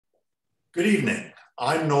Good evening.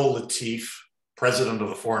 I'm Noel Latif, President of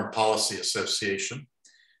the Foreign Policy Association,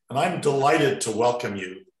 and I'm delighted to welcome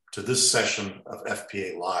you to this session of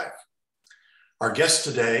FPA Live. Our guest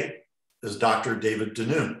today is Dr. David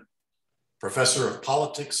Denoon, Professor of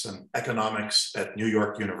Politics and Economics at New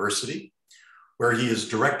York University, where he is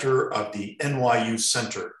Director of the NYU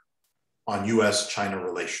Center on US-China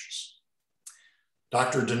Relations.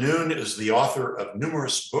 Dr. Denoon is the author of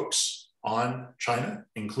numerous books on China,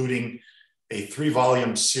 including a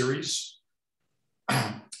 3-volume series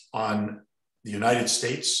on the United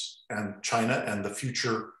States and China and the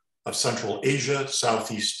future of Central Asia,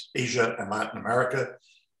 Southeast Asia, and Latin America,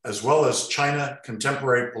 as well as China,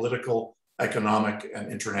 contemporary political, economic,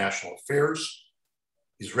 and international affairs.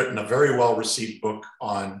 He's written a very well-received book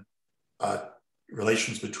on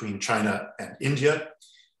relations between China and India.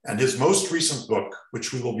 And his most recent book,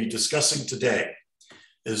 which we will be discussing today,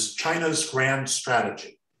 is China's Grand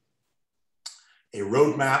Strategy, a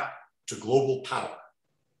roadmap to global power, ?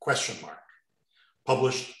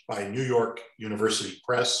 Published by New York University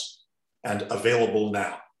Press and available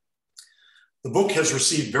now. The book has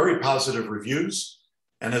received very positive reviews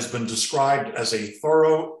and has been described as a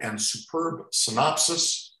thorough and superb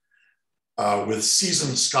synopsis with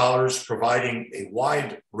seasoned scholars providing a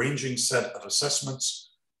wide-ranging set of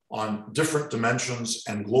assessments on different dimensions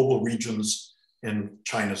and global regions in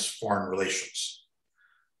China's foreign relations.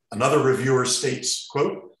 Another reviewer states,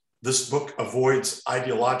 quote, "This book avoids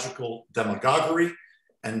ideological demagoguery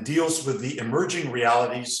and deals with the emerging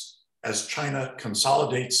realities as China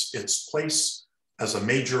consolidates its place as a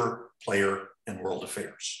major player in world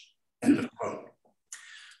affairs," end of quote.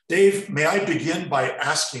 Dave, may I begin by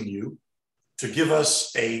asking you to give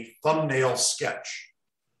us a thumbnail sketch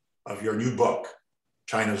of your new book,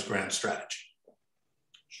 China's Grand Strategy?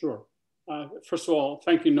 Sure. First of all,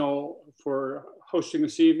 thank you, Noel, for hosting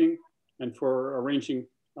this evening and for arranging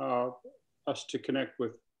us to connect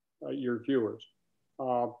with your viewers.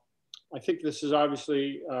 I think this is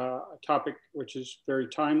obviously a topic which is very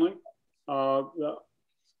timely. The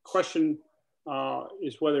question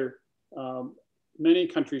is whether many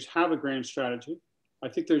countries have a grand strategy. I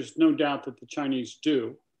think there's no doubt that the Chinese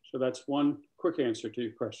do. So that's one quick answer to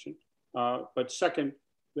your question. But second,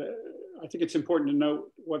 I think it's important to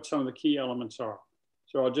note what some of the key elements are.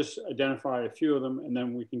 So I'll just identify a few of them and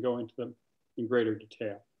then we can go into them in greater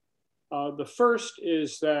detail. The first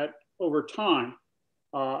is that over time,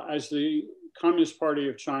 as the Communist Party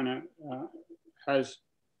of China has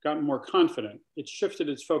gotten more confident, it's shifted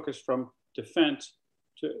its focus from defense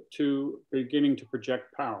to beginning to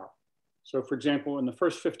project power. So for example, in the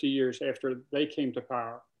first 50 years after they came to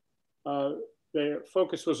power, their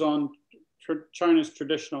focus was on China's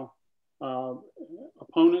traditional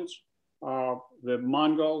opponents, the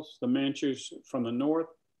Mongols, the Manchus from the north,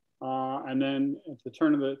 and then at the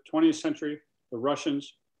turn of the 20th century, the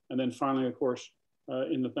Russians, and then finally, of course,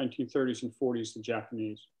 in the 1930s and 40s, the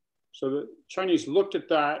Japanese. So the Chinese looked at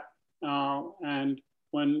that, and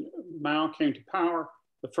when Mao came to power,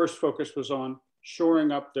 the first focus was on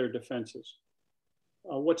shoring up their defenses.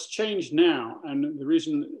 What's changed now, and the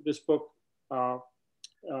reason this book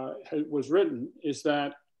was written, is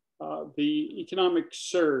that the economic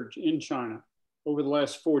surge in China over the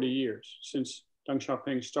last 40 years, since Deng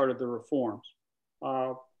Xiaoping started the reforms,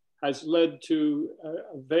 has led to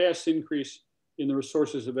a vast increase in the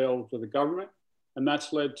resources available to the government. And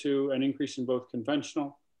that's led to an increase in both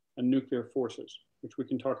conventional and nuclear forces, which we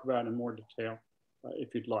can talk about in more detail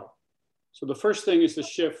if you'd like. So the first thing is the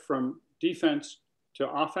shift from defense to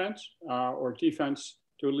offense, or defense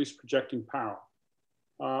to at least projecting power.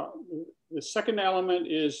 The second element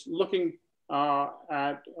is looking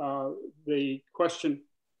at the question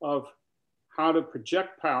of how to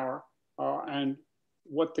project power and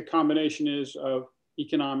what the combination is of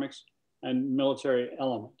economics and military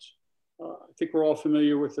elements. I think we're all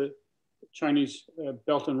familiar with the Chinese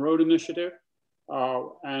Belt and Road Initiative,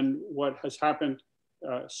 and what has happened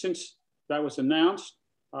since that was announced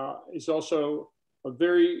is also a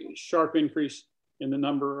very sharp increase in the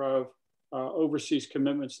number of overseas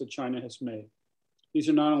commitments that China has made. These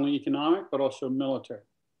are not only economic, but also military.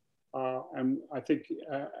 And I think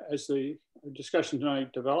as the discussion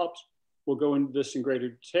tonight develops, we'll go into this in greater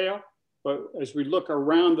detail. But as we look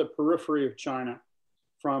around the periphery of China,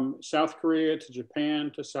 from South Korea to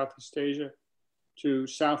Japan to Southeast Asia to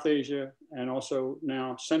South Asia and also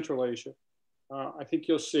now Central Asia, I think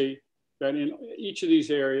you'll see that in each of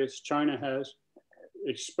these areas, China has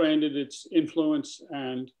expanded its influence,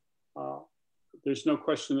 and there's no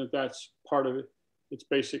question that that's part of its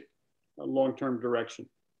basic long-term direction.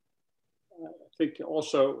 I think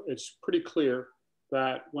also it's pretty clear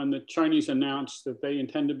that when the Chinese announced that they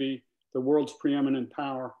intend to be the world's preeminent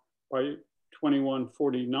power by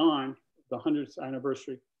 2149, the 100th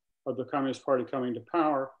anniversary of the Communist Party coming to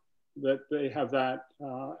power, that they have that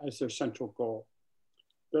as their central goal.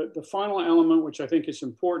 The final element, which I think is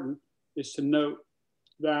important, is to note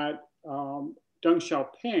that Deng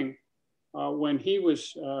Xiaoping, when he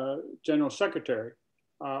was General Secretary,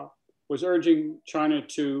 was urging China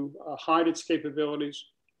to hide its capabilities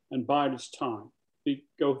and bide its time,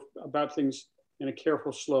 go about things in a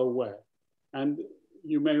careful, slow way. And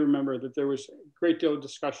you may remember that there was a great deal of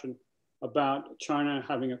discussion about China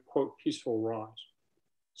having a, quote, peaceful rise.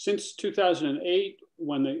 Since 2008,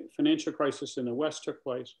 when the financial crisis in the West took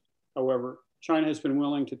place, however, China has been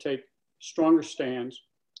willing to take stronger stands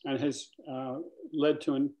and has led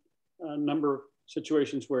to a number of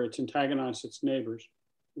situations where it's antagonized its neighbors,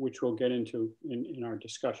 which we'll get into in our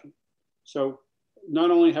discussion. So not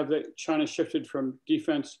only have China shifted from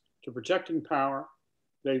defense to projecting power,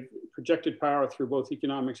 they've projected power through both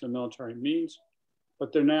economics and military means,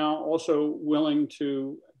 but they're now also willing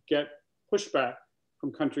to get pushback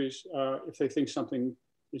from countries if they think something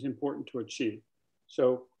is important to achieve.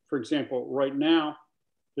 So, for example, right now,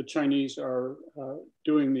 the Chinese are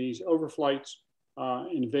doing these overflights,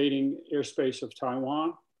 invading airspace of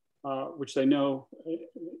Taiwan, which they know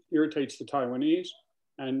irritates the Taiwanese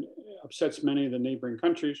and upsets many of the neighboring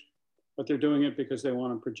countries, but they're doing it because they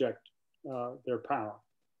want to project their power.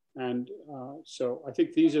 And so I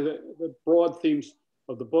think these are the broad themes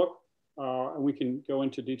of the book, and we can go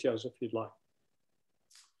into details if you'd like.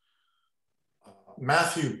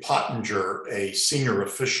 Matthew Pottinger, a senior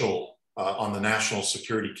official on the National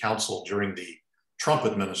Security Council during the Trump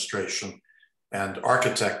administration and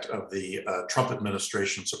architect of the Trump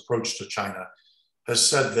administration's approach to China, has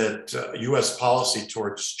said that US policy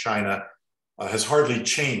towards China has hardly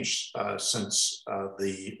changed since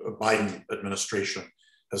the Biden administration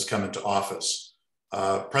has come into office.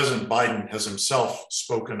 President Biden has himself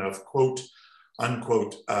spoken of, quote,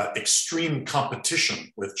 unquote, extreme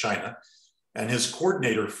competition with China, and his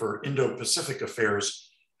coordinator for Indo-Pacific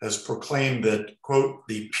affairs has proclaimed that, quote,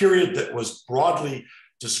 the period that was broadly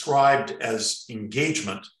described as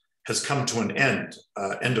engagement has come to an end,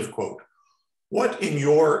 end of quote. What, in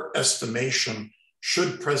your estimation,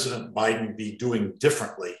 should President Biden be doing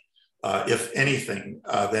differently, if anything,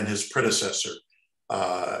 than his predecessor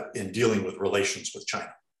in dealing with relations with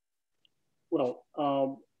China? Well,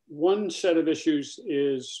 one set of issues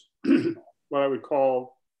is what I would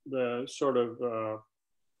call the sort of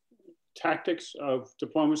tactics of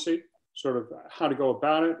diplomacy, sort of how to go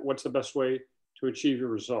about it, what's the best way to achieve your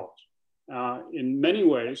results. In many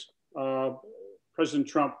ways, President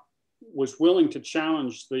Trump was willing to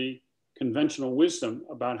challenge the conventional wisdom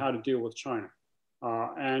about how to deal with China,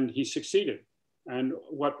 and he succeeded. And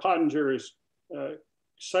what Pottinger is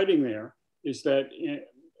citing there is that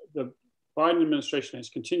the Biden administration has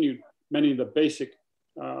continued many of the basic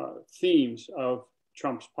themes of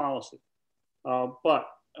Trump's policy. But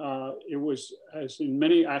it was, as in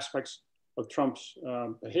many aspects of Trump's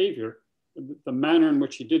behavior, the manner in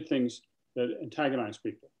which he did things that antagonized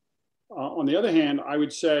people. On the other hand, I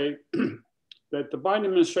would say that the Biden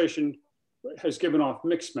administration has given off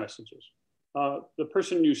mixed messages. The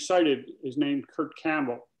person you cited is named Kurt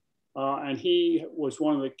Campbell, and he was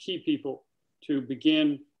one of the key people to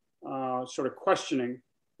begin sort of questioning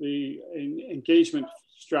the engagement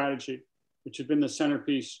strategy, which had been the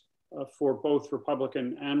centerpiece for both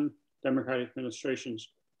Republican and Democratic administrations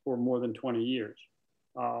for more than 20 years.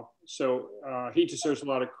 So he deserves a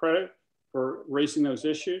lot of credit for raising those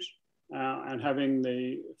issues and having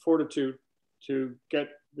the fortitude to get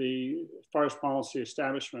the forest policy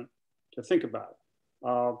establishment to think about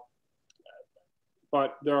it.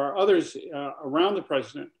 But there are others around the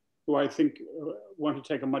president who I think want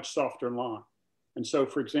to take a much softer line. And so,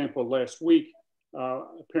 for example, last week,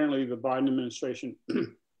 apparently the Biden administration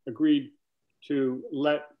agreed to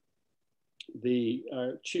let the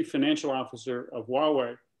chief financial officer of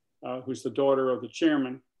Huawei, who's the daughter of the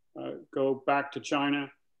chairman, go back to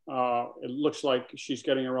China. It looks like she's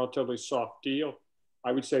getting a relatively soft deal.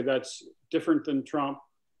 I would say that's different than Trump.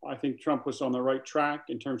 I think Trump was on the right track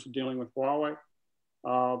in terms of dealing with Huawei.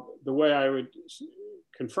 The way I would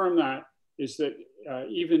confirm that is that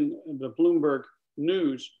even the Bloomberg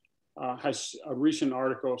News has a recent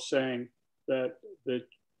article saying that the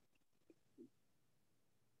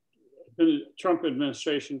Trump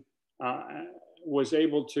administration was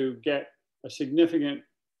able to get a significant,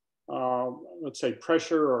 let's say,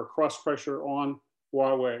 pressure or cross pressure on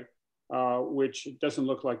Huawei, which doesn't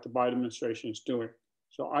look like the Biden administration is doing.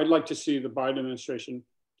 So I'd like to see the Biden administration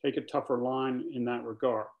take a tougher line in that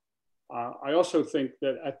regard. I also think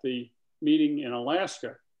that at the meeting in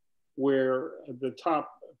Alaska, where the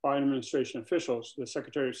top Biden administration officials, the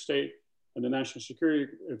Secretary of State and the National Security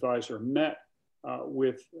Advisor met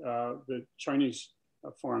with the Chinese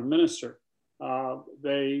foreign minister,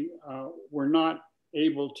 they were not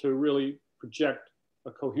able to really project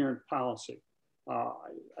a coherent policy.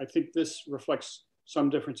 I think this reflects some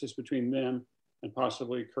differences between them and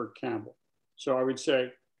possibly Kurt Campbell. So I would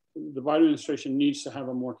say the Biden administration needs to have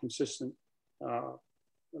a more consistent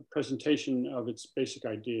presentation of its basic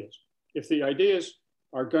ideas. If the ideas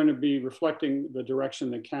are going to be reflecting the direction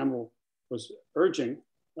that Campbell was urging,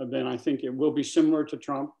 then I think it will be similar to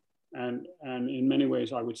Trump, and in many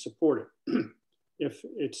ways I would support it. If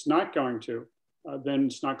it's not going to, then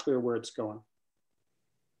it's not clear where it's going.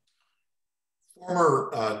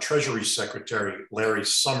 Former Treasury Secretary Larry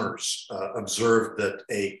Summers observed that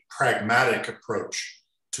a pragmatic approach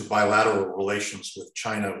to bilateral relations with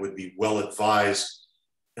China would be well advised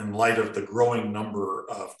in light of the growing number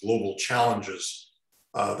of global challenges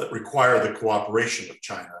that require the cooperation of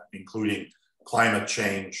China, including climate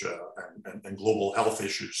change and global health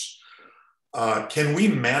issues. Can we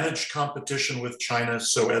manage competition with China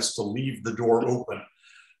so as to leave the door open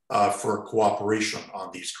for cooperation on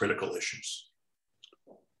these critical issues?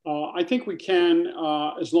 I think we can,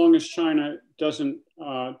 as long as China doesn't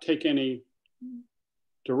take any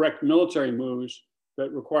direct military moves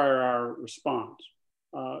that require our response.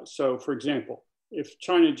 So, for example, if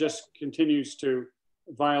China just continues to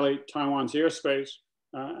violate Taiwan's airspace,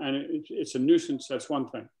 and it's a nuisance, that's one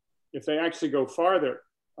thing. If they actually go farther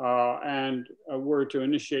and were to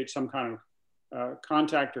initiate some kind of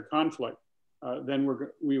contact or conflict, then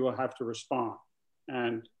we will have to respond.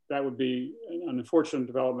 And that would be an unfortunate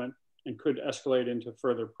development and could escalate into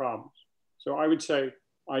further problems. So I would say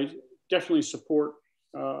I definitely support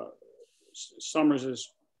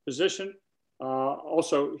Summers's position.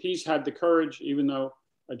 Also, he's had the courage, even though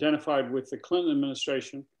identified with the Clinton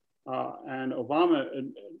administration and Obama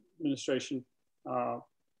administration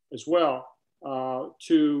as well,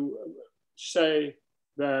 to say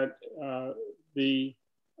that the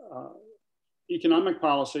economic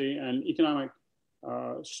policy and economic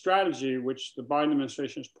strategy which the Biden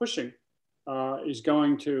administration is pushing is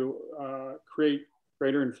going to create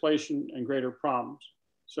greater inflation and greater problems.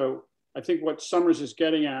 So I think what Summers is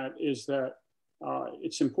getting at is that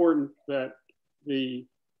it's important that the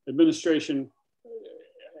administration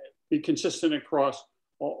be consistent across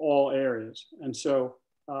all areas. And so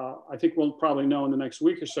I think we'll probably know in the next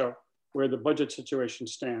week or so where the budget situation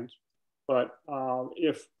stands. But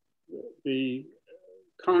if the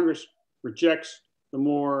Congress rejects the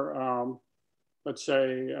more, let's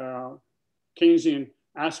say, Keynesian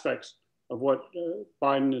aspects of what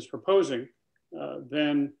Biden is proposing,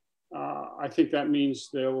 then I think that means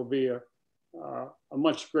there will be a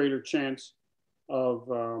much greater chance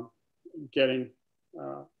of getting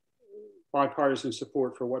bipartisan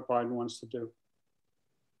support for what Biden wants to do.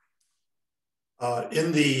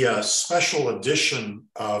 In the special edition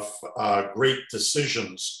of Great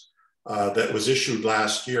Decisions that was issued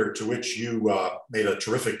last year, to which you made a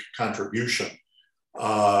terrific contribution,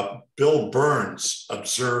 Bill Burns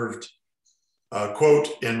observed,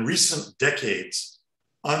 quote, "In recent decades,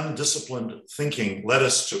 undisciplined thinking led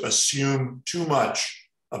us to assume too much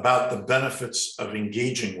about the benefits of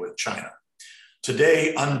engaging with China.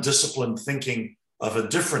 Today, undisciplined thinking of a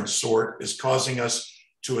different sort is causing us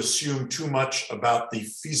to assume too much about the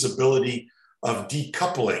feasibility of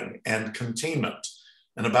decoupling and containment,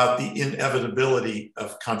 and about the inevitability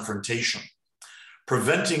of confrontation.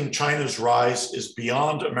 Preventing China's rise is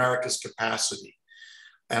beyond America's capacity,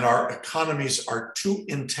 and our economies are too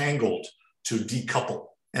entangled to decouple,"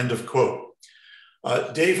 end of quote.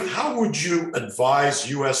 Dave, how would you advise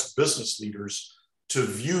US business leaders to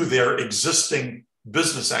view their existing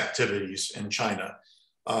business activities in China,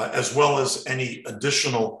 as well as any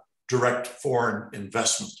additional direct foreign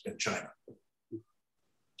investment in China?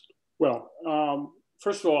 Well,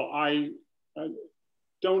 first of all, I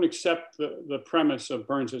don't accept the premise of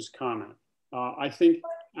Burns's comment. I think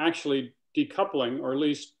actually decoupling, or at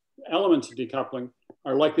least elements of decoupling,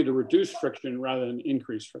 are likely to reduce friction rather than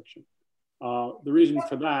increase friction. The reason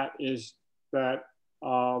for that is that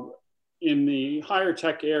in the higher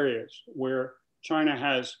tech areas where China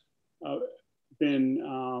has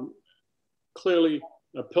been clearly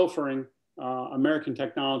pilfering American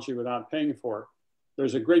technology without paying for it,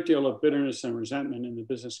 there's a great deal of bitterness and resentment in the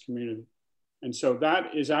business community. And so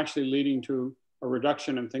that is actually leading to a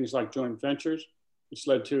reduction in things like joint ventures. It's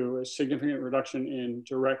led to a significant reduction in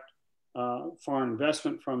direct foreign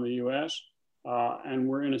investment from the US. And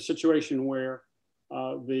we're in a situation where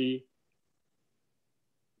the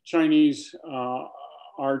Chinese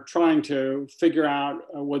are trying to figure out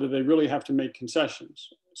whether they really have to make concessions.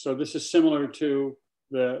 So this is similar to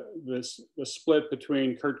the split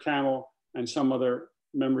between Kurt Campbell and some other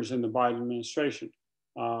members in the Biden administration.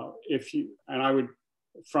 And I would,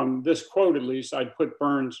 from this quote at least, I'd put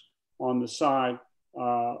Burns on the side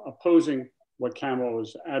opposing what Campbell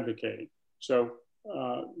was advocating. So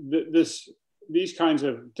these kinds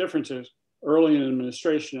of differences early in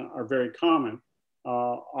administration are very common.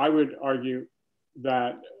 I would argue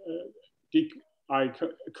that I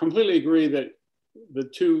completely agree that the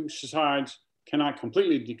two sides cannot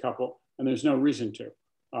completely decouple, and there's no reason to.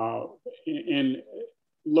 In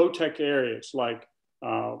low-tech areas like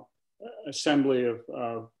assembly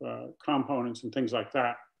of components and things like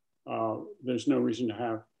that, there's no reason to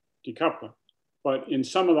have decoupling. But in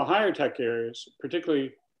some of the higher tech areas,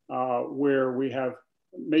 particularly where we have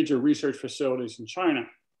major research facilities in China,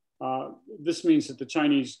 this means that the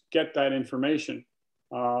Chinese get that information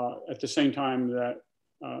at the same time that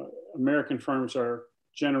American firms are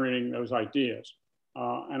generating those ideas.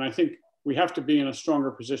 And I think we have to be in a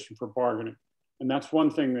stronger position for bargaining. And that's one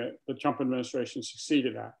thing that the Trump administration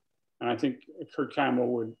succeeded at. And I think Kurt Campbell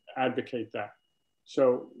would advocate that.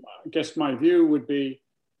 So I guess my view would be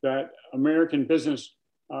that American business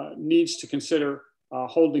needs to consider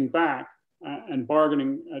holding back and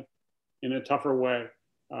bargaining in a tougher way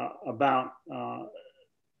about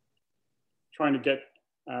trying to get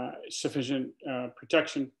sufficient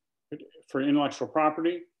protection for intellectual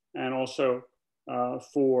property and also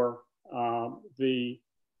for the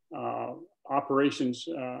operations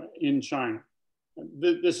in China.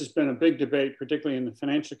 This has been a big debate, particularly in the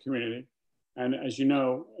financial community. And as you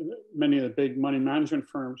know, many of the big money management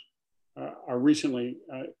firms are recently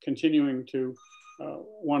continuing to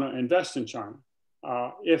want to invest in China.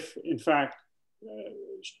 If, in fact,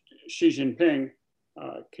 Xi Jinping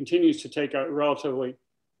continues to take a relatively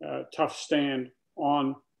tough stand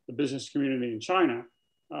on the business community in China,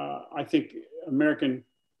 I think American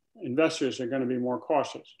investors are going to be more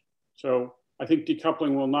cautious. So I think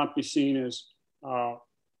decoupling will not be seen as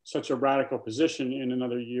such a radical position in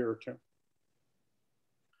another year or two.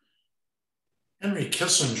 Henry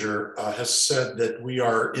Kissinger has said that we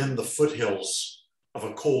are in the foothills of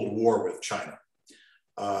a Cold War with China.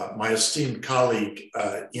 My esteemed colleague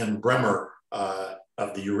Ian Bremmer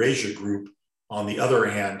of the Eurasia Group, on the other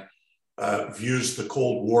hand, views the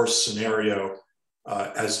Cold War scenario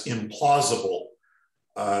as implausible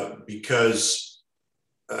because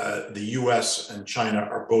the US and China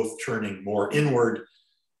are both turning more inward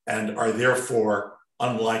and are therefore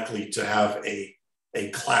unlikely to have a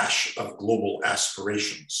clash of global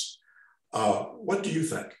aspirations. What do you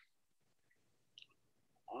think?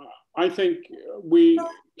 I think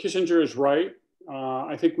Kissinger is right.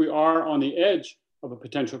 I think we are on the edge of a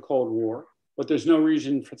potential Cold War, but there's no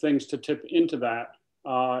reason for things to tip into that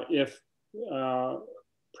if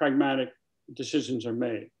pragmatic decisions are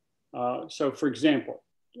made. So for example,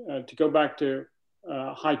 to go back to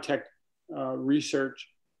high-tech research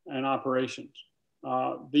and operations,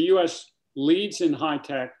 the US leads in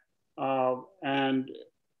high-tech and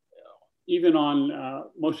even on,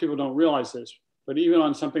 most people don't realize this, but even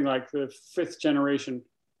on something like the 5th generation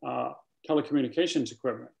telecommunications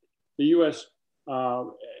equipment, the US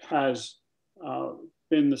has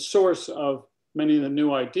been the source of many of the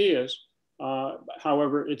new ideas.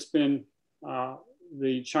 However, it's been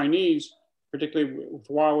the Chinese, particularly with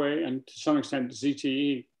Huawei and to some extent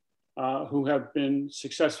ZTE, who have been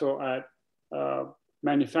successful at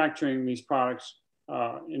manufacturing these products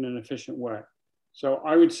in an efficient way. So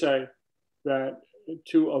I would say that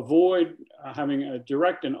to avoid having a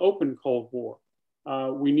direct and open Cold War,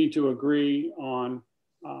 we need to agree on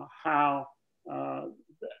how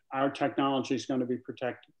our technology is going to be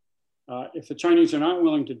protected. If the Chinese are not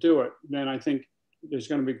willing to do it, then I think there's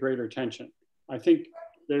going to be greater tension. I think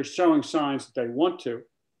they're showing signs that they want to,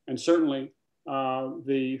 and certainly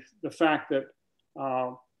the fact that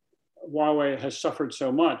Huawei has suffered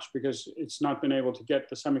so much because it's not been able to get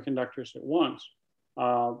the semiconductors at once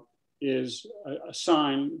is a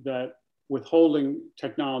sign that withholding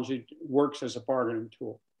technology works as a bargaining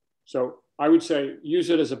tool. So I would say use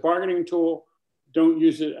it as a bargaining tool. Don't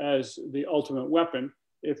use it as the ultimate weapon.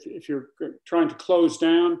 If you're trying to close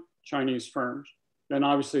down Chinese firms, then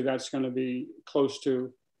obviously that's going to be close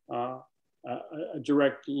to a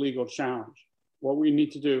direct legal challenge. What we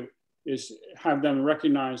need to do is have them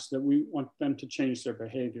recognize that we want them to change their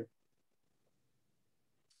behavior.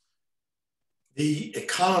 The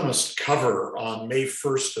Economist cover on May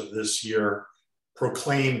 1st of this year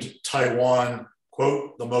proclaimed Taiwan,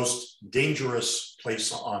 quote, the most dangerous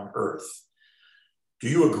place on earth. Do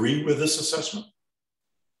you agree with this assessment?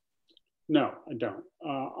 No, I don't.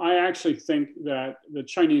 I actually think that the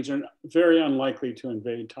Chinese are very unlikely to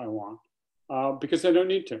invade Taiwan because they don't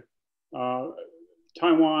need to.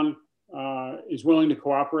 Taiwan is willing to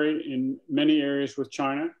cooperate in many areas with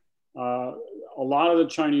China. A lot of the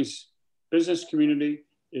Chinese business community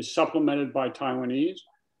is supplemented by Taiwanese.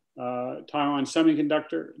 Taiwan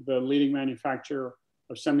Semiconductor, the leading manufacturer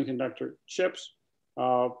of semiconductor chips,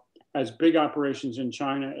 has big operations in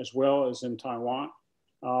China as well as in Taiwan.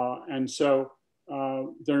 And so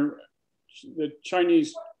the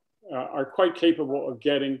Chinese are quite capable of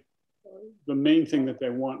getting the main thing that they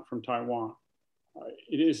want from Taiwan.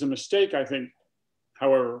 It is a mistake, I think,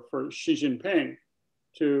 however, for Xi Jinping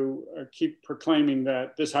to keep proclaiming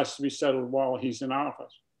that this has to be settled while he's in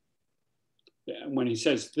office. When he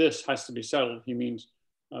says this has to be settled, he means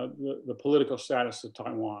the political status of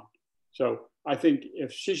Taiwan. So I think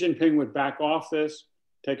if Xi Jinping would back off this,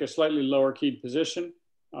 take a slightly lower keyed position,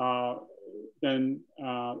 then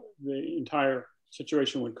the entire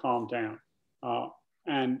situation would calm down.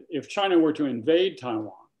 And if China were to invade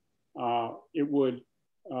Taiwan, it would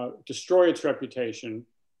destroy its reputation.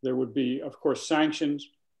 There would be, of course, sanctions.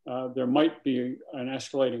 There might be an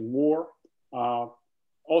escalating war.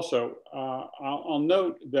 Also, I'll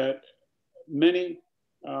note that many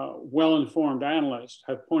well-informed analysts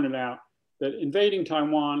have pointed out that invading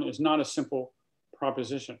Taiwan is not a simple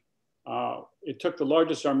proposition. It took the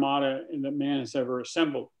largest armada that man has ever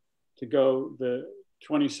assembled to go the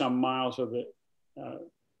 20-some miles of the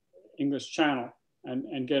English Channel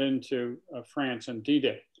and get into France and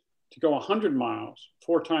D-Day. To go 100 miles,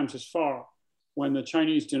 4 times as far, when the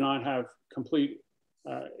Chinese do not have complete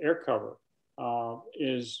air cover,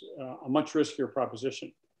 is a much riskier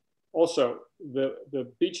proposition. Also,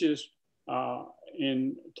 the beaches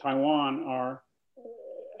in Taiwan are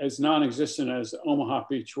as non-existent as Omaha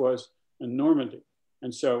Beach was in Normandy.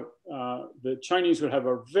 And so the Chinese would have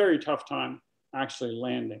a very tough time actually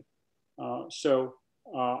landing. So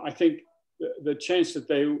I think the chance that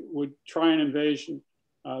they would try an invasion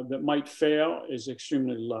that might fail is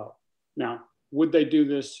extremely low. Now, would they do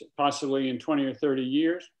this possibly in 20 or 30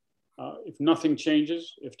 years? If nothing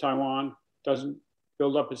changes, if Taiwan doesn't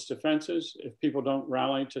build up its defenses, if people don't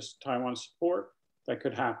rally to Taiwan's support, that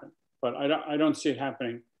could happen. But I don't see it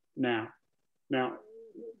happening now. Now,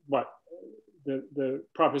 what the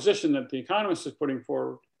proposition that The Economist is putting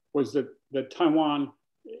forward was that Taiwan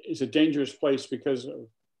is a dangerous place because of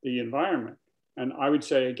the environment. And I would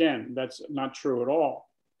say, again, that's not true at all.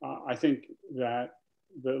 I think that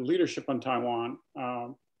the leadership on Taiwan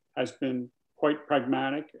has been quite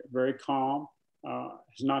pragmatic, very calm,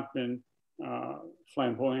 has not been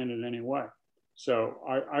flamboyant in any way. So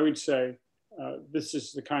I would say this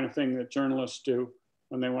is the kind of thing that journalists do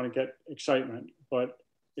when they want to get excitement, but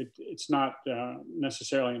it's not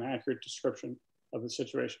necessarily an accurate description of the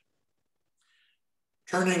situation.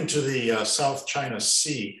 Turning to the South China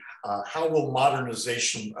Sea, how will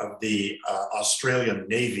modernization of the Australian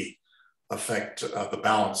Navy affect the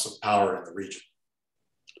balance of power in the region?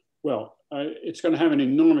 Well, it's going to have an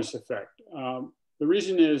enormous effect. The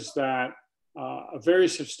reason is that a very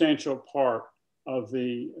substantial part of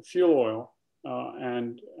the fuel oil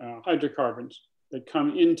and hydrocarbons that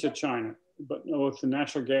come into China, but both the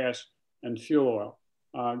natural gas and fuel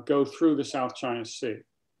oil, go through the South China Sea.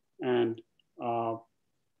 And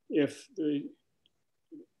if the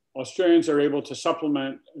Australians are able to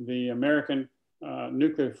supplement the American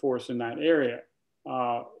nuclear force in that area,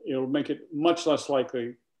 it'll make it much less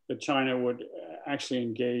likely that China would actually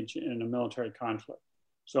engage in a military conflict.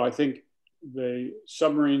 So I think the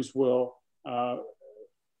submarines will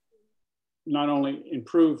not only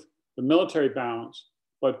improve the military balance,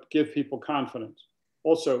 but give people confidence.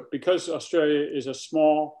 Also, because Australia is a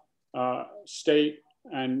small state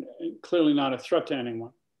and clearly not a threat to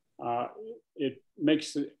anyone, it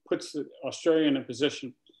puts Australia in a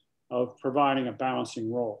position of providing a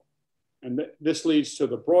balancing role. And this leads to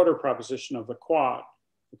the broader proposition of the Quad.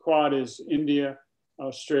 The Quad is India,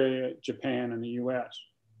 Australia, Japan, and the US.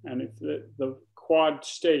 And if the Quad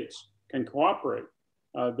states can cooperate,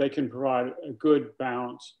 they can provide a good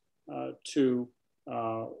balance to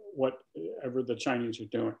whatever the Chinese are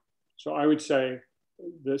doing. So I would say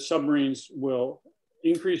the submarines will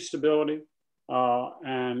increase stability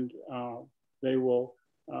and they will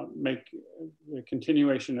make the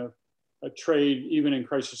continuation of a trade, even in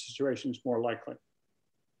crisis situations, more likely.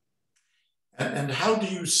 And how do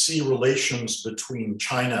you see relations between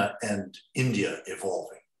China and India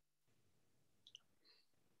evolving?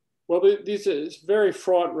 Well, this is a very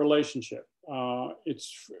fraught relationship.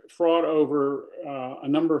 It's fraught over a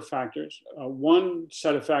number of factors. One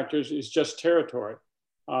set of factors is just territory.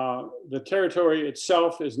 The territory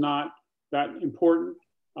itself is not that important,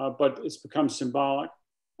 but it's become symbolic.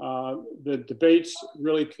 The debates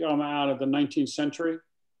really come out of the 19th century,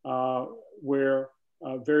 where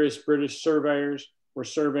various British surveyors were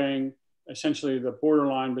surveying essentially the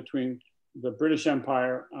borderline between the British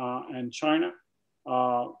Empire and China.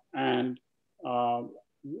 And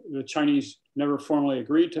the Chinese never formally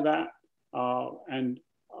agreed to that.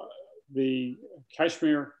 The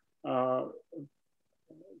Kashmir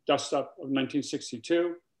dust-up of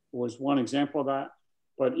 1962 was one example of that.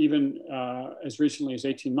 But even as recently as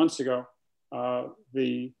 18 months ago,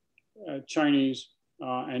 the Chinese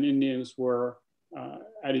and Indians were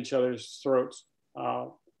at each other's throats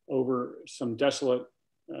over some desolate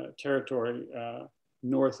territory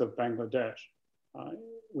north of Bangladesh,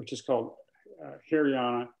 which is called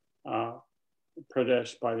Haryana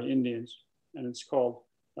Pradesh by the Indians. And it's called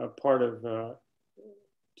part of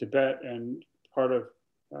Tibet and part of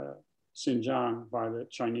Xinjiang by the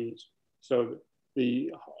Chinese. So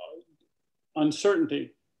the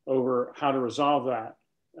uncertainty over how to resolve that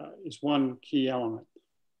is one key element.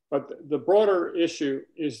 But the broader issue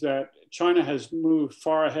is that China has moved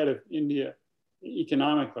far ahead of India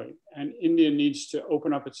economically, and India needs to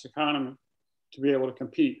open up its economy to be able to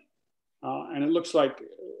compete. And it looks like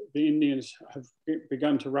the Indians have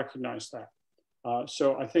begun to recognize that.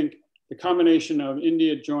 So I think the combination of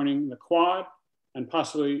India joining the Quad and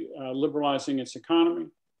possibly liberalizing its economy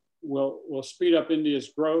will speed up India's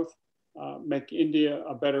growth, make India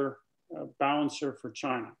a better balancer for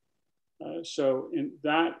China. So in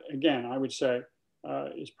that, again, I would say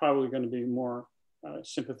is probably going to be more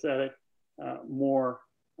sympathetic, more,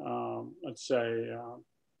 let's say,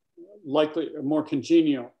 likely, more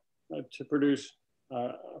congenial to produce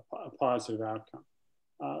a positive outcome.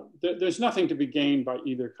 There's nothing to be gained by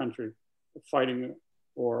either country fighting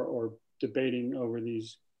or debating over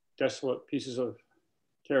these desolate pieces of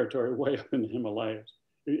territory way up in the Himalayas.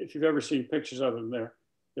 If you've ever seen pictures of them,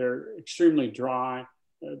 they're extremely dry.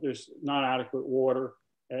 There's not adequate water.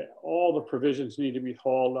 All the provisions need to be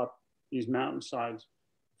hauled up these mountainsides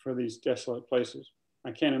for these desolate places.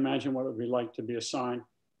 I can't imagine what it would be like to be assigned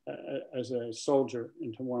as a soldier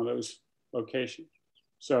into one of those locations.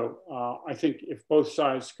 So I think if both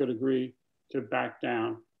sides could agree to back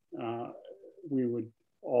down, we would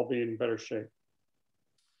all be in better shape.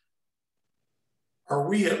 Are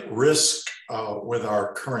we at risk with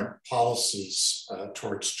our current policies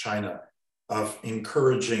towards China of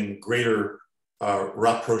encouraging greater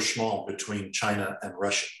rapprochement between China and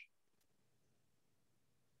Russia?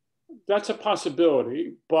 That's a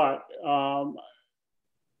possibility, but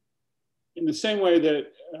in the same way that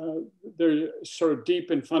there's sort of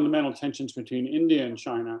deep and fundamental tensions between India and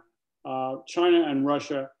China, China and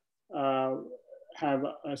Russia have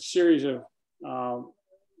a series of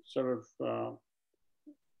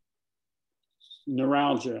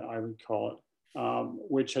neuralgia, I would call it,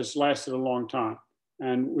 which has lasted a long time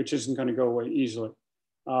and which isn't going to go away easily.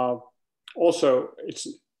 Also, it's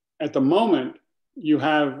at the moment, you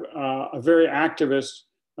have a very activist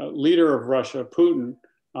leader of Russia, Putin,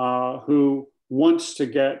 who wants to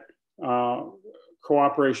get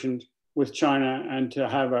cooperation with China and to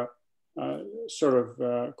have a sort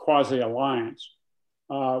of quasi-alliance.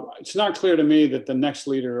 It's not clear to me that the next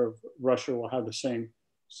leader of Russia will have the same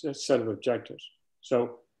set of objectives.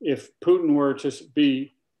 So if Putin were to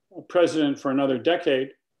be president for another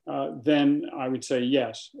decade, then I would say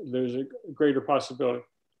yes, there's a greater possibility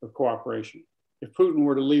of cooperation. If Putin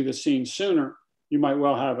were to leave the scene sooner, you might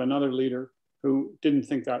well have another leader who didn't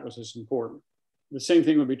think that was as important. The same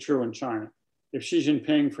thing would be true in China. If Xi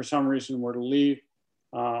Jinping, for some reason, were to leave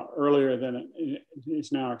earlier than it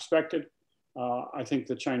is now expected, I think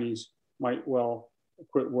the Chinese might well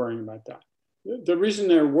quit worrying about that. The reason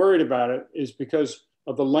they're worried about it is because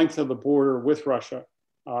of the length of the border with Russia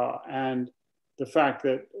and the fact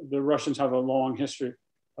that the Russians have a long history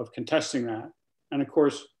of contesting that. And of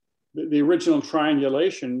course, the original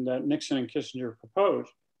triangulation that Nixon and Kissinger proposed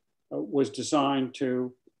was designed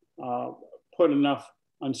to put enough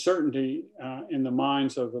uncertainty in the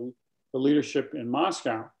minds of the leadership in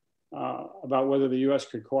Moscow about whether the US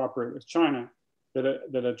could cooperate with China,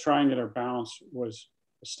 that a triangular balance was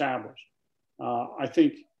established. I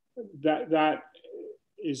think that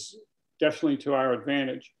is definitely to our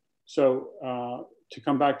advantage. So to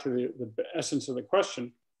come back to the essence of the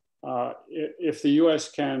question, if the US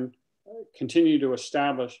can continue to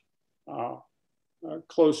establish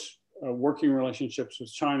close working relationships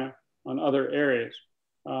with China on other areas,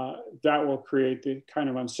 that will create the kind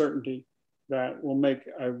of uncertainty that will make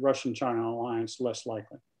a Russian-China alliance less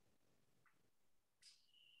likely.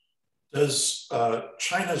 Does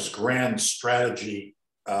China's grand strategy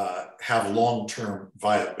have long-term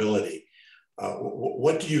viability?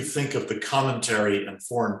 What do you think of the commentary in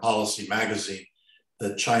Foreign Policy magazine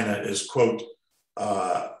that China is, quote,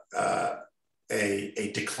 a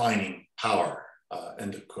declining power,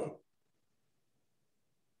 end of quote?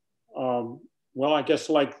 Well, I guess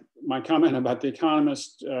like my comment about the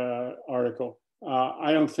Economist article,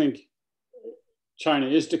 I don't think China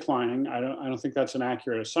is declining. I don't think that's an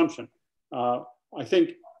accurate assumption. I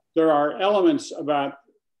think there are elements about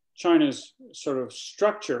China's sort of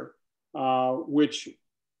structure which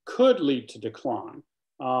could lead to decline.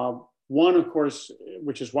 One, of course,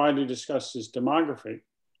 which is widely discussed, is demography.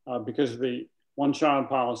 Because of the one-child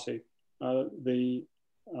policy, the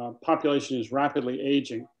population is rapidly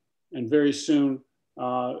aging, and very soon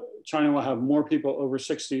China will have more people over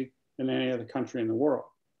 60 than any other country in the world.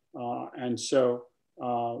 And so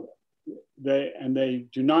they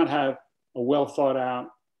do not have a well thought out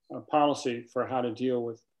policy for how to deal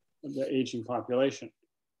with the aging population.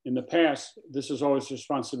 In the past, this is always the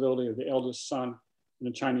responsibility of the eldest son in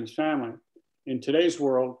the Chinese family. In today's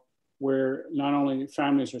world, where not only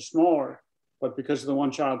families are smaller, but because of the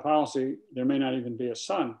one-child policy, there may not even be a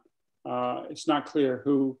son. It's not clear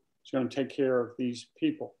who is going to take care of these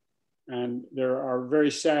people. And there are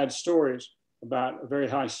very sad stories about a very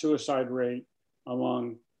high suicide rate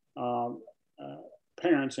among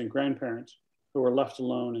parents and grandparents who are left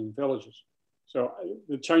alone in villages. So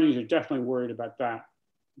the Chinese are definitely worried about that.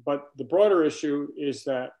 But the broader issue is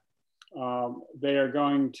that they are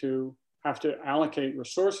going to have to allocate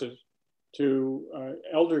resources to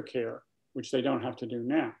elder care, which they don't have to do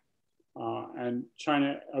now. And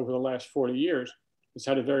China, over the last 40 years, has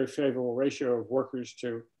had a very favorable ratio of workers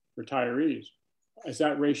to retirees. As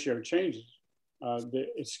that ratio changes,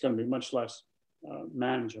 it's going to be much less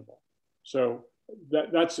manageable. So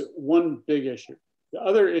that's one big issue. The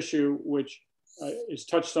other issue, which is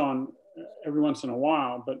touched on every once in a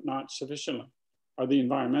while, but not sufficiently, are the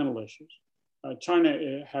environmental issues.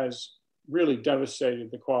 China has really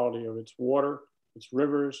devastated the quality of its water, its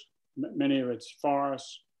rivers, many of its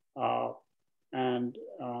forests. And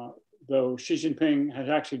though Xi Jinping has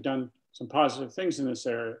actually done some positive things in this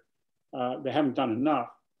area, they haven't done enough.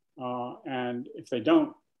 And if they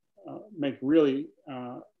don't make really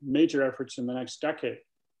major efforts in the next decade,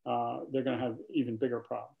 they're going to have even bigger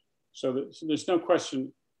problems. So there's no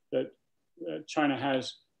question that China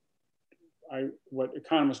has what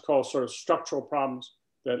economists call sort of structural problems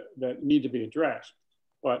that need to be addressed.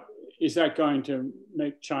 But is that going to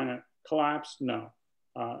make China collapse? No.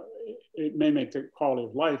 It may make the quality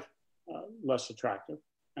of life less attractive.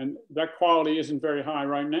 And that quality isn't very high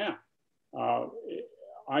right now.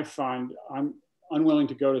 I find I'm unwilling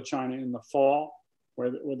to go to China in the fall where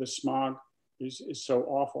the smog is so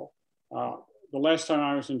awful. The last time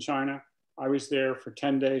I was in China, I was there for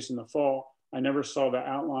 10 days in the fall. I never saw the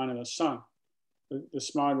outline of the sun. The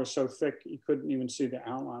smog was so thick, you couldn't even see the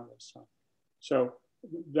outline of the sun. So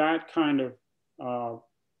that kind of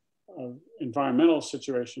environmental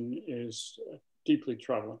situation is deeply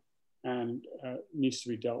troubling and needs to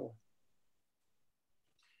be dealt with.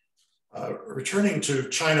 Returning to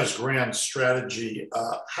China's grand strategy,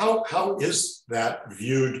 how is that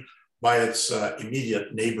viewed by its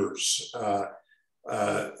immediate neighbors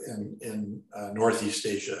in Northeast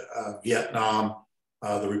Asia, Vietnam,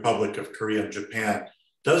 the Republic of Korea, and Japan?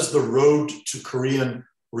 Does the road to Korean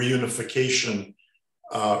reunification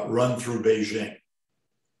run through Beijing?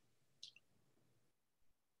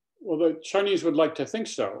 Well, the Chinese would like to think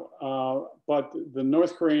so, but the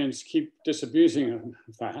North Koreans keep disabusing of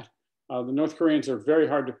that. The North Koreans are very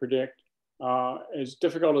hard to predict. As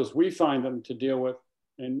difficult as we find them to deal with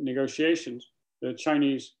in negotiations, the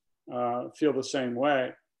Chinese feel the same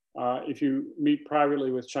way. If you meet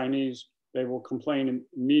privately with Chinese, they will complain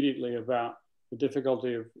immediately about the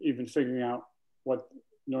difficulty of even figuring out what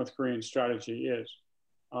North Korean strategy is.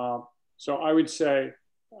 So I would say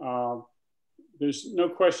there's no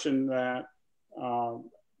question that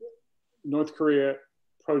North Korea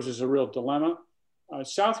poses a real dilemma.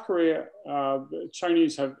 South Korea, the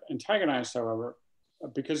Chinese have antagonized, however,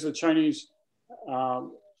 because the Chinese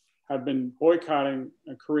have been boycotting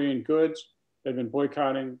Korean goods. They've been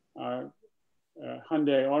boycotting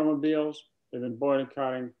Hyundai automobiles. They've been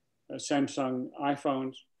boycotting Samsung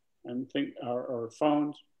iPhones and or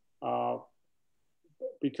phones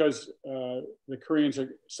because the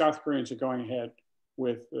South Koreans are going ahead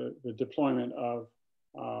with the deployment of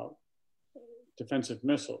defensive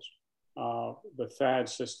missiles. the THAAD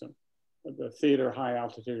system, the Theater High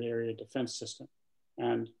Altitude Area Defense System.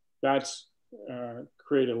 And that's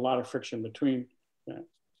created a lot of friction between them.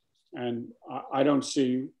 And I don't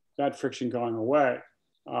see that friction going away.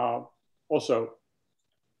 Also,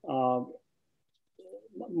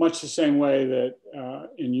 much the same way that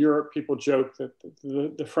in Europe, people joke that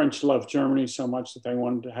the French love Germany so much that they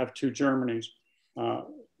wanted to have two Germanys.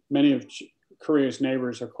 Many of Korea's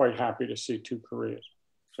neighbors are quite happy to see two Koreas.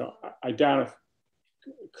 So I doubt if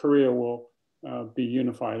Korea will be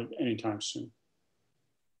unified anytime soon.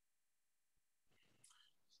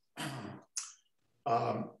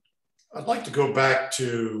 I'd like to go back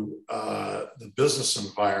to the business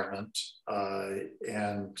environment.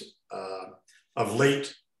 Of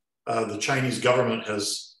late, the Chinese government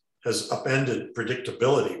has upended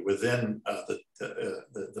predictability within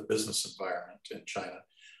the business environment in China.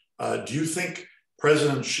 Do you think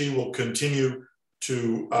President Xi will continue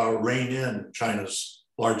to rein in China's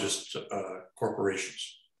largest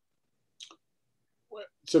corporations?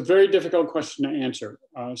 It's a very difficult question to answer.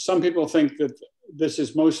 Some people think that this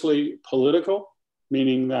is mostly political,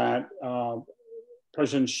 meaning that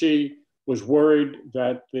President Xi was worried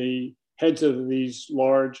that the heads of these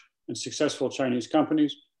large and successful Chinese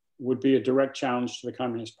companies would be a direct challenge to the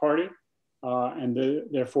Communist Party.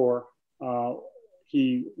 Therefore,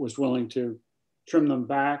 he was willing to trim them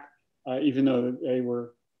back, even though they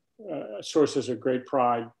were sources of great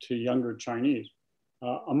pride to younger Chinese.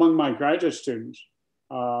 Among my graduate students,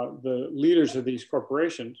 the leaders of these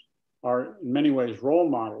corporations are in many ways role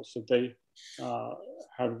models that they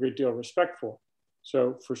have a great deal of respect for.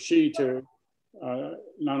 So for Xi to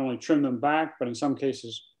not only trim them back, but in some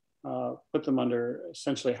cases put them under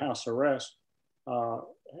essentially house arrest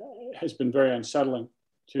has been very unsettling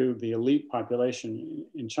to the elite population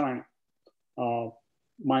in China.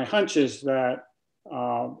 My hunch is that,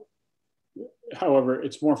 however,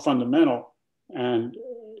 it's more fundamental, and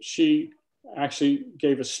Xi actually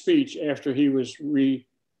gave a speech after he was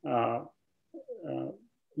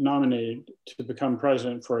nominated to become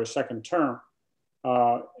president for a second term.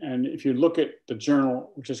 And if you look at the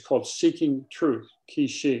journal, which is called Seeking Truth, Qi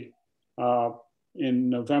Shi, in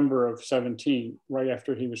November of 17, right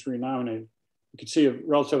after he was renominated, you can see a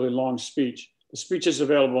relatively long speech. The speech is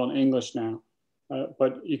available in English now,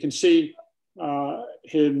 but you can see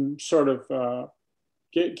him sort of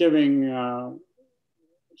giving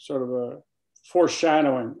sort of a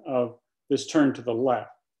foreshadowing of this turn to the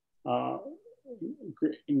left,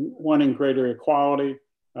 wanting greater equality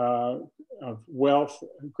of wealth,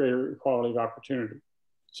 greater equality of opportunity.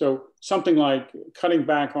 So something like cutting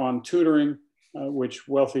back on tutoring, which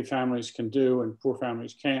wealthy families can do and poor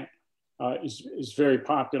families can't, is very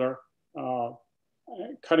popular.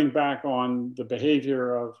 Cutting back on the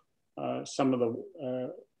behavior of some of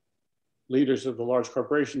the leaders of the large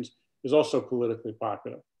corporations is also politically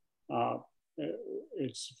popular.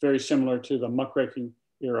 It's very similar to the muckraking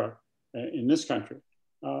era in this country.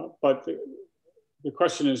 But the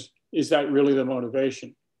question is that really the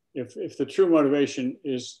motivation? If the true motivation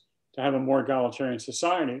is to have a more egalitarian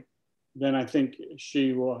society, then I think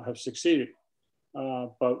Xi will have succeeded.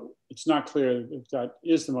 But it's not clear if that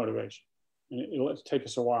is the motivation. And it'll take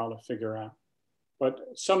us a while to figure out. But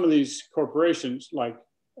some of these corporations, like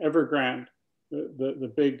Evergrande,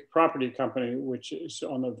 the big property company, which is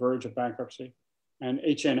on the verge of bankruptcy, and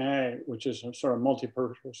HNA, which is a sort of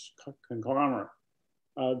multi-purpose conglomerate,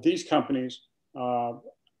 these companies are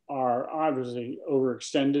obviously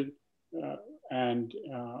overextended,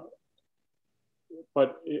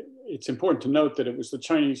 but it's important to note that it was the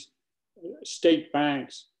Chinese state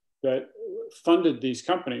banks that funded these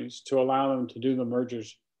companies to allow them to do the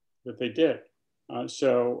mergers that they did.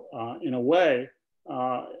 So in a way,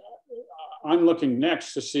 I'm looking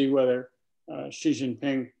next to see whether Xi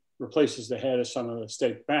Jinping replaces the head of some of the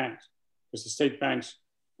state banks, because the state banks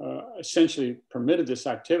essentially permitted this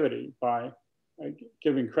activity by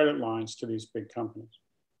giving credit lines to these big companies.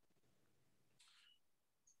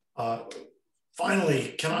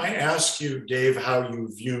 Finally, can I ask you, Dave, how you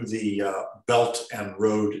view the Belt and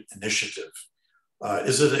Road Initiative?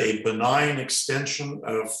 Is it a benign extension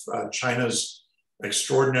of China's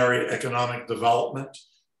extraordinary economic development,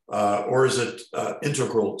 or is it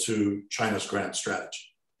integral to China's grand strategy?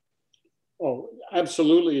 Oh,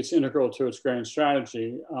 absolutely, it's integral to its grand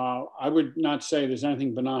strategy. I would not say there's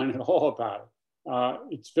anything benign at all about it.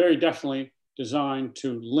 It's very definitely designed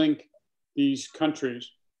to link these countries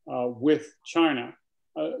with China.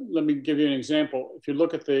 Let me give you an example. If you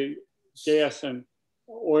look at the gas and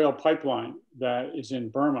oil pipeline that is in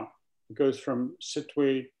Burma, it goes from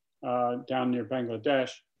Sittwe down near Bangladesh,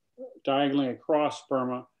 diagonally across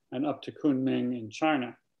Burma, and up to Kunming in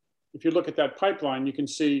China. If you look at that pipeline, you can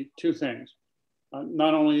see two things.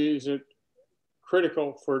 Not only is it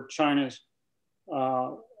critical for China's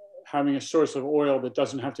having a source of oil that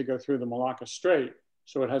doesn't have to go through the Malacca Strait,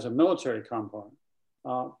 so it has a military component,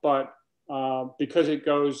 but because it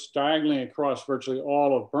goes diagonally across virtually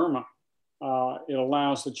all of Burma, it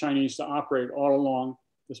allows the Chinese to operate all along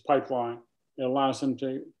this pipeline. It allows them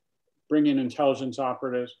to bring in intelligence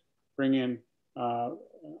operatives, bring in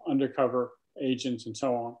undercover agents and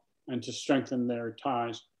so on, and to strengthen their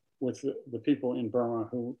ties with the people in Burma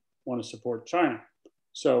who want to support China.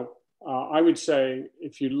 So I would say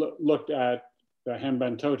if you looked at the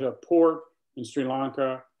Hambantota port in Sri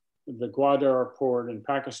Lanka, the Gwadar port in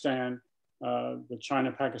Pakistan, the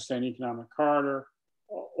China-Pakistan Economic Corridor,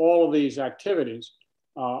 all of these activities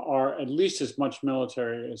are at least as much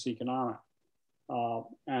military as economic.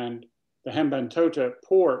 And the Hambantota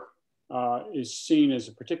port is seen as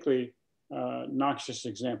a particularly noxious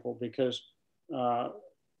example because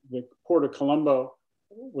the port of Colombo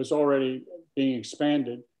was already being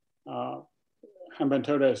expanded.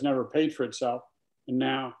 Hambantota has never paid for itself, and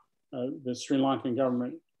now the Sri Lankan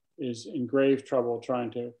government is in grave trouble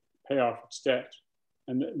trying to pay off its debt.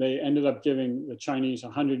 And they ended up giving the Chinese a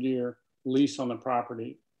 100-year lease on the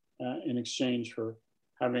property in exchange for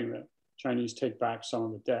having the Chinese take back some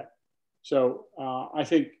of the debt. So I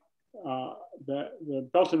think the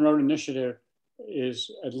Belt and Road Initiative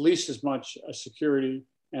is at least as much a security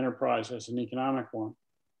enterprise as an economic one.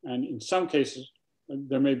 And in some cases,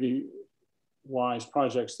 there may be wise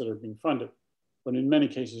projects that are being funded, but in many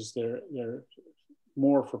cases, they're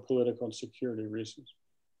more for political and security reasons.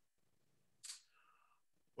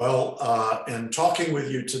 Well, in talking with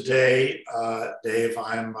you today, Dave,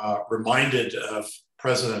 I'm reminded of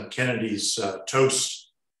President Kennedy's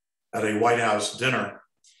toast at a White House dinner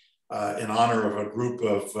in honor of a group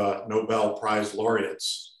of Nobel Prize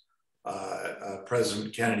laureates.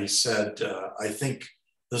 President Kennedy said, I think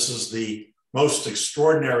this is the most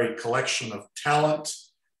extraordinary collection of talent,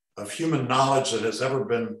 of human knowledge that has ever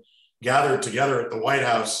been gathered together at the White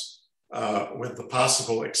House, with the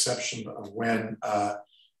possible exception of when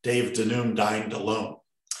Dave Denoon dined alone.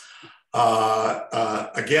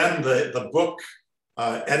 Again, the book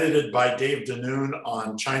edited by Dave Denoon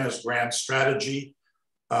on China's grand strategy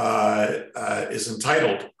is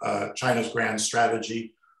entitled China's Grand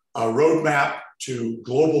Strategy, A Roadmap to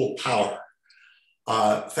Global Power.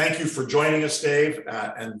 Thank you for joining us, Dave,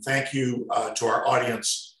 and thank you to our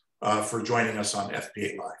audience for joining us on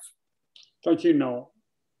FPA Live. Thank you, Noel.